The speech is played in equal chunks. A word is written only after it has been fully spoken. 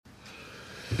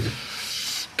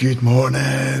Good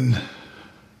morning.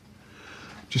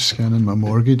 Just scanning my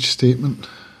mortgage statement.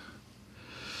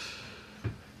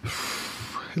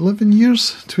 11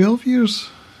 years, 12 years.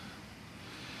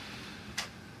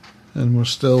 And we're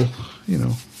still,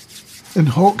 in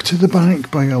hock to the bank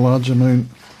by a large amount.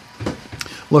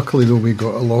 Luckily though, we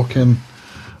got a lock-in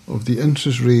of the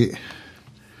interest rate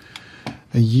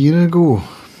a year ago.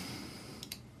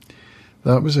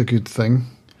 That was a good thing.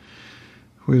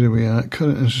 Where are we at?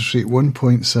 Current interest rate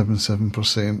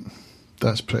 1.77%.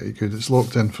 That's pretty good. It's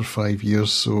locked in for 5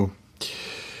 years, so,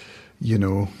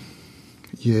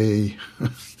 yay.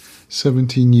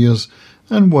 17 years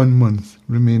and 1 month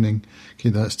remaining. Okay,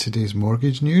 that's today's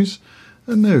mortgage news.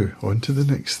 And now, on to the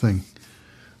next thing.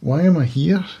 Why am I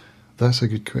here? That's a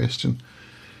good question.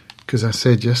 Because I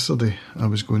said yesterday I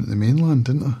was going to the mainland,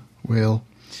 didn't I? Well,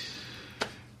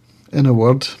 in a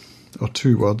word, or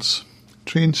 2 words,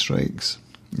 train strikes.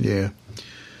 Yeah.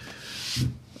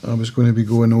 I was going to be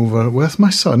going over with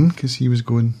my son, because he was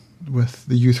going with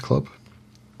the youth club,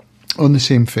 on the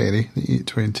same ferry, the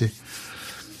 820.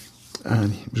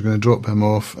 And he was going to drop him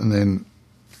off and then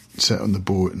sit on the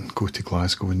boat and go to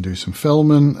Glasgow and do some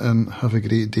filming and have a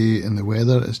great day. And the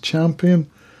weather is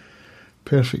champion.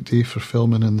 Perfect day for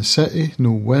filming in the city.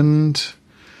 No wind.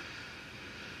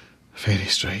 Ferry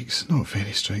strikes. Not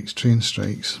ferry strikes, train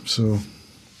strikes. So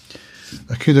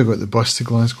I could have got the bus to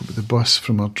Glasgow, but the bus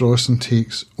from Ardrossan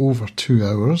takes over 2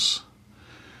 hours.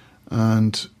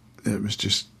 And it was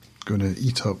just going to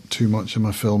eat up too much of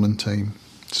my filming time.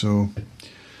 So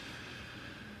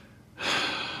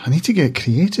I need to get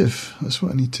creative. That's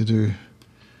what I need to do.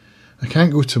 I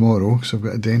can't go tomorrow because I've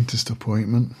got a dentist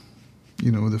appointment.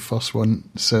 The first one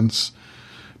since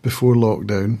before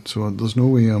lockdown. So there's no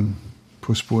way I'm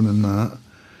postponing that.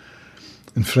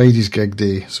 And Friday's gig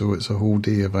day, so it's a whole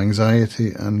day of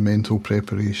anxiety and mental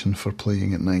preparation for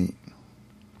playing at night.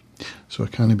 So I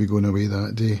can't be going away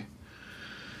that day.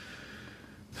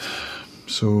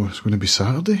 So it's going to be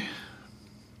Saturday.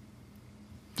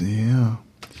 Yeah.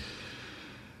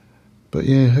 But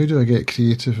yeah, how do I get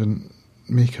creative and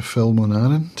make a film on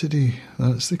Aaron today?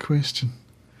 That's the question.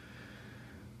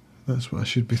 That's what I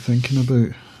should be thinking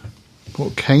about.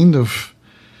 What kind of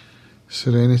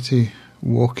Serenity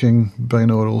walking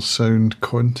binaural sound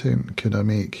content could I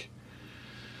make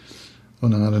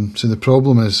on Aaron? So the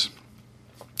problem is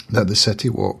that the city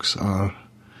walks are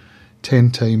 10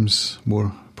 times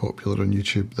more popular on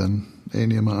YouTube than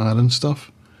any of my Aaron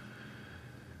stuff.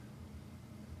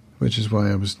 Which is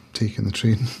why I was taking the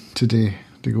train today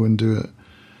to go and do it.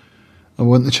 I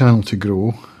want the channel to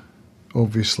grow,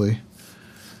 obviously,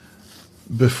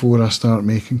 before I start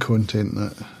making content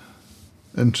that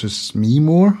interests me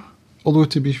more. Although,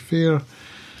 to be fair,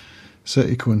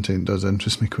 city content does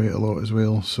interest me quite a lot as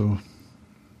well. So,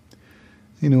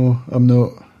 I'm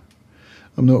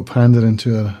not pandering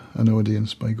to an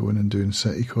audience by going and doing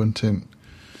city content.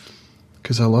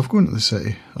 Because I love going to the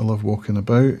city. I love walking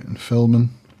about and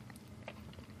filming.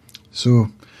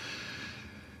 So,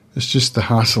 it's just the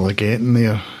hassle of getting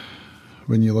there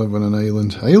when you live on an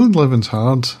island. Island living's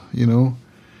hard, For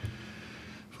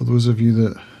those of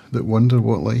you that wonder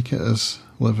what like it is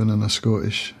living in a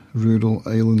Scottish rural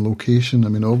island location. I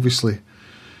mean, obviously,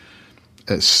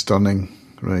 it's stunning,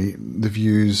 right? The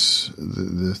views,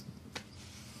 there's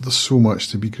so much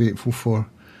to be grateful for.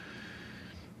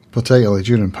 Particularly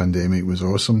during pandemic was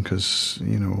awesome because,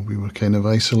 we were kind of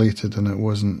isolated and it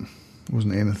wasn't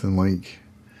anything like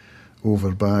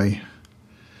over by.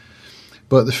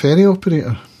 But the ferry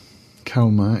operator,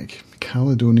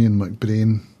 Caledonian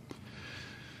McBrain,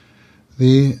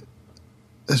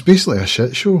 it's basically a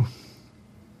shit show.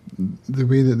 The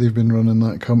way that they've been running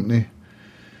that company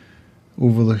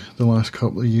over the last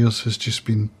couple of years has just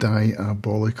been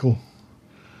diabolical.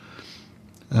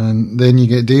 And then you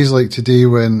get days like today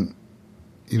when,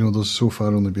 there's so far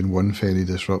only been one ferry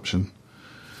disruption.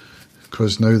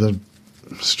 Because now there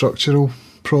are structural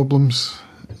problems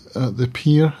at the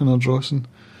pier in Ardrossan.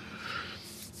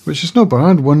 Which is not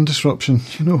bad, one disruption,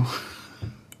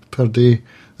 per day.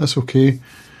 That's okay.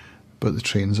 But the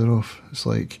trains are off. It's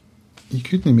like, you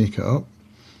couldn't make it up.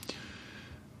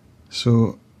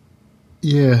 So,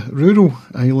 yeah, rural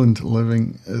island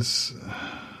living is...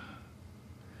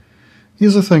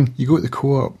 Here's the thing, you go to the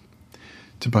Co-op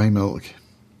to buy milk.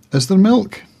 Is there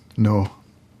milk? No.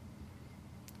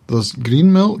 There's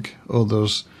green milk, or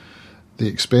there's the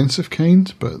expensive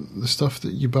kind, but the stuff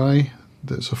that you buy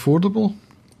that's affordable,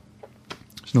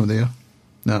 it's not there.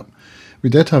 No. We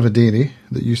did have a dairy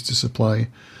that used to supply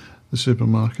the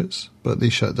supermarkets, but they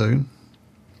shut down.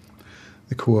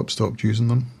 The Co-op stopped using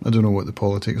them. I don't know what the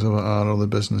politics of it are or the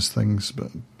business things, but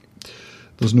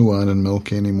There's no Arran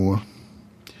milk anymore.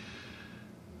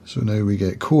 So now we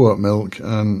get Co-op milk,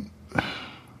 and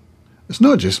it's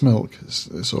not just milk,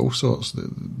 it's all sorts.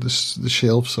 The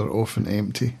shelves are often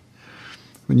empty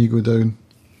when you go down,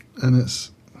 and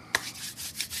it's...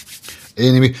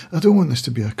 Anyway, I don't want this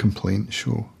to be a complaint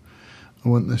show. I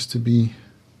want this to be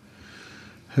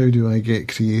how do I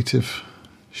get creative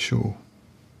show.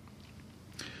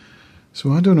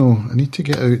 So I don't know, I need to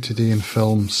get out today and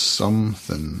film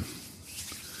something.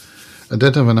 I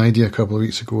did have an idea a couple of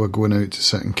weeks ago of going out to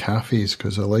sit in cafes,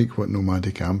 because I like what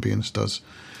Nomadic Ambience does,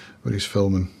 where he's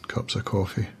filming cups of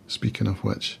coffee. Speaking of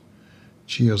which,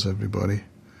 cheers everybody.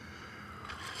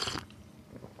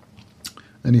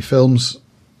 And he films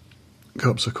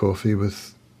cups of coffee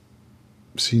with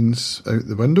scenes out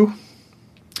the window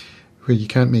where you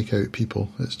can't make out people.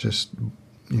 It's just,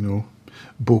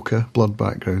 bokeh, blurred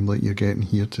background like you're getting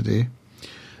here today.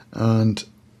 And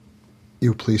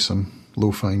he'll play some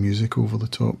lo-fi music over the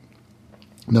top.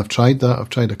 And I've tried that. I've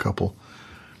tried a couple.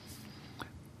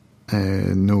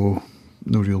 No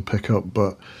real pickup.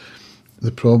 But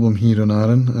the problem here on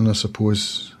Arran, and I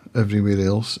suppose everywhere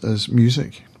else, is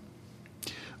music.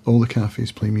 All the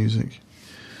cafes play music.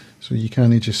 So you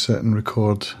can't just sit and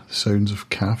record the sounds of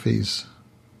cafes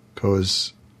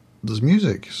because there's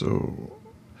music. So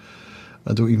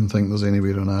I don't even think there's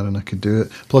anywhere on Arran I could do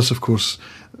it. Plus, of course,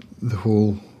 the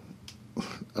whole...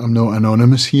 I'm not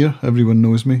anonymous here. Everyone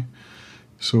knows me.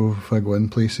 So if I go in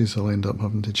places, I'll end up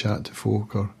having to chat to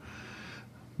folk, or,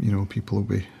 people will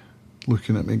be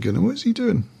looking at me going, what's he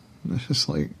doing? And it's just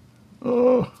like,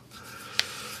 oh...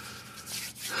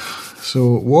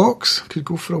 So walks, could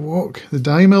go for a walk. The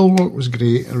Dye Mill walk was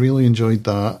great. I really enjoyed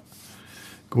that.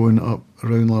 Going up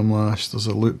around Lamlash, there's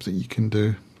a loop that you can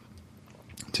do.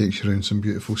 It takes you around some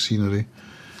beautiful scenery.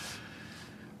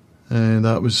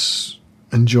 That was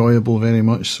enjoyable, very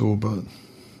much so, but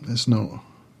it's not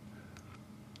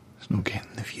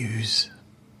getting the views.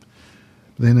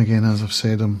 Then again, as I've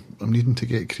said, I'm needing to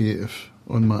get creative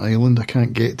on my island. I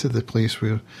can't get to the place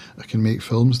where I can make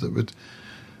films that would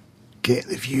get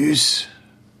the views,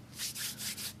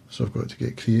 so I've got to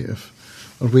get creative,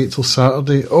 or wait till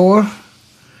Saturday, or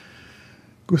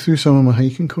go through some of my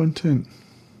hiking content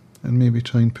and maybe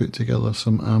try and put together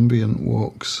some ambient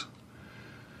walks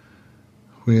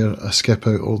where I skip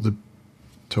out all the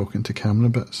talking to camera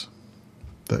bits,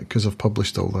 because I've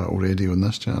published all that already on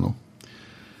this channel.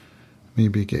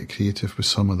 Maybe get creative with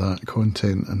some of that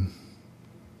content and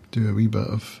do a wee bit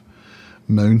of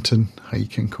mountain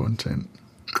hiking content.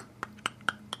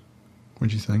 What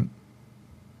do you think?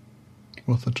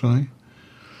 Worth a try?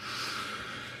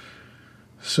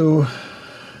 So,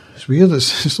 it's weird,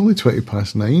 it's only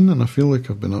 9:20 and I feel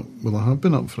like I've been up, well, I have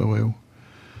been up for a while.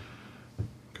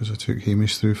 Because I took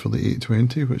Hamish through for the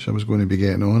 8:20, which I was going to be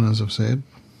getting on, as I've said.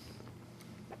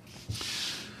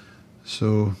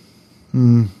 So,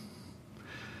 the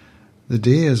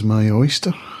day is my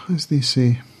oyster, as they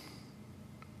say.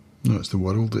 No, it's the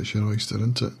world that's your oyster,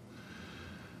 isn't it?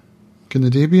 Can the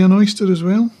day be an oyster as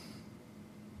well?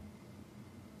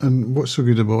 And what's so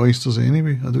good about oysters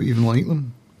anyway? I don't even like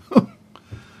them.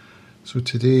 So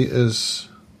today is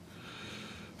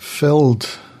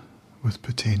filled with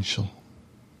potential.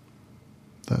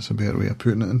 That's a better way of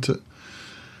putting it, isn't it?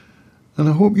 And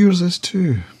I hope yours is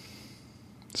too.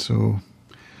 So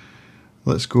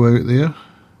let's go out there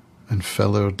and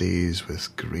fill our days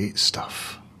with great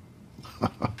stuff.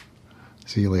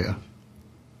 See you later.